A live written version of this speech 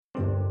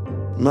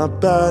my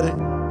body.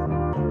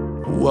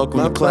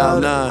 Welcome to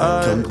Kloud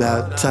Nine. Come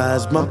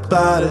baptize my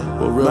body.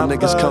 Where real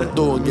niggas come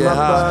through and get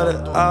high.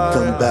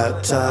 Come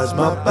baptize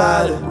my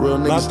body. Real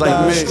niggas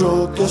like me.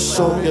 Stroke your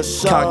soul,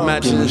 Cock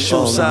matching and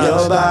shoe size.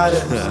 your body.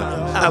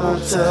 I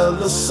won't tell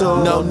the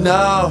soul.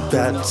 No.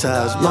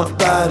 Baptize my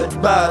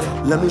body.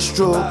 Let me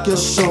stroke your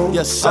soul.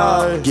 Yes,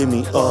 sir. Give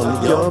me all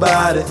of your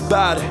body.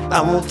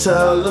 I won't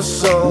tell the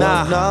soul.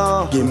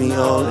 Nah. Give me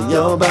all of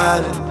your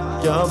body.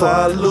 Before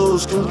I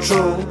lose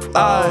control,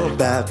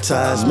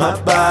 baptize my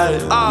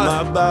body,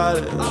 my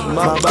body.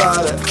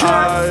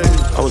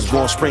 I was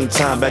born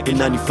springtime back in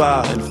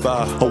 95.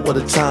 Oh, what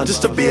a time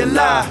just to be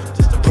alive.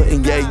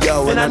 Putting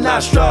yayo in her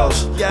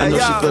nostrils. I know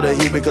she feel the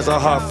heat because her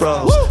heart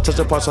froze. Touch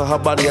the parts of her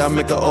body, I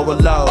make her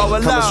overload. Come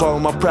and swallow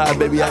my pride,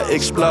 baby, I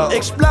explode.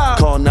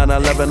 Call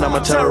 911, I'm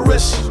a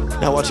terrorist.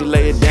 Now watch you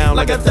lay it down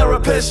like a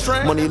therapist.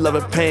 Money, love,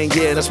 and pain,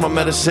 yeah, that's my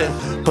medicine.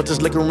 Put this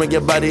liquor in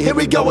your body, here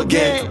we go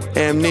again.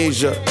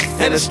 Amnesia,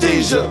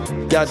 anesthesia.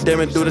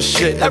 Goddamn it, do the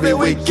shit every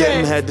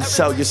weekend. Had to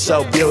tell you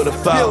so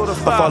beautiful. A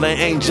fallen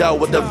angel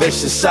with a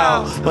vicious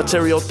soul.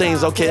 Material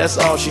things, okay, that's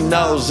all she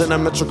knows. In a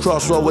metro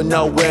crossroad with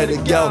nowhere to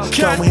go.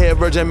 Come here,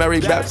 Virgin Mary,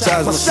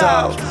 baptize my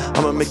soul.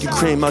 I'ma make you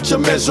cream out your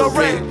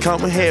misery.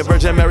 Come here,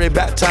 Virgin Mary,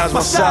 baptize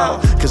my soul.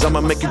 Cause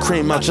I'ma make you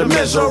cream out your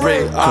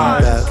misery.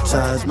 Come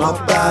baptize my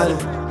body.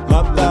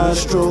 Let me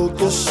stroke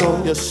your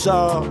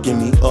soul. Give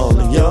me all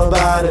of your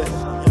body.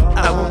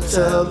 I won't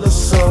tell the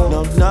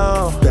soul.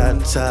 No.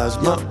 Baptize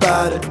my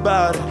body.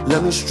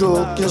 Let me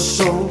stroke your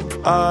soul.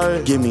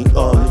 Give me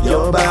all of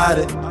your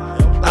body.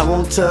 I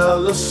won't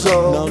tell the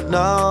soul.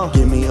 No.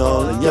 Give me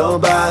all of your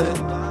body.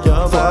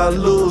 Before I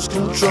lose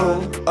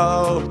control,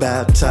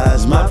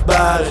 baptize my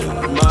body.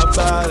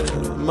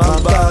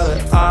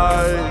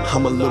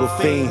 I'm a little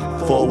fiend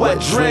for a wet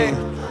dream.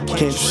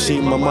 Can't you see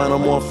my mind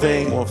on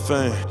morphine?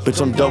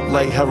 Bitch, I'm dope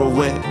like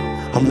heroin.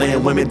 I'm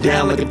laying women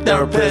down like a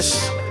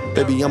therapist.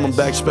 Baby, I'm a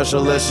back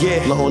specialist.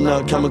 Blowing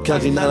up,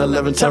 kamikaze,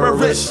 9/11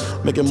 terrorist.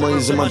 Making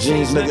millions in my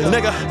jeans, nigga.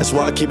 That's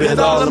why I keep it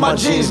all in my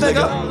jeans,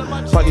 nigga.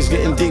 Pockets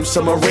getting deep,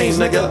 submarines,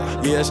 nigga.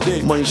 Yeah, it's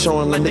deep. Money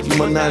showing like Nicki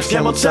Minaj,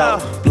 camel toe.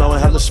 Blowing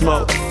hella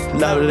smoke,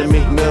 louder than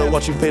Meek Mill.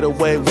 Watch you fade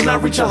away when I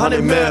reach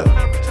 100 mil.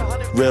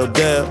 Real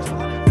deal.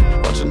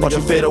 Watch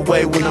you fade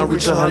away when I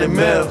reach 100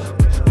 mil.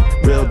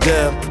 Real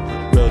deal.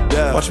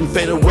 Watch me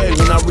fade away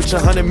when I reach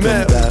 100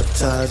 mil.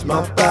 Baptize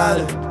my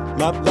body.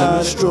 Let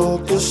me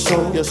stroke your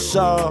soul.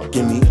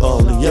 Give me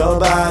all of your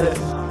body.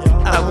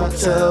 I won't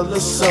tell the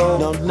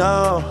soul.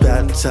 No.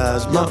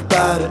 Baptize my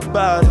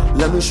body.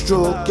 Let me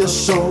stroke your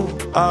soul.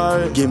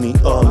 Give me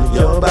all of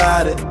your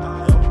body.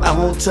 I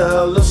won't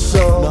tell the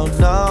soul.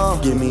 No.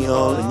 Give me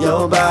all of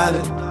your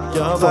body.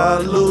 Before I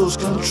lose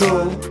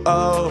control,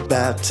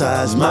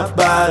 baptize my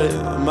body.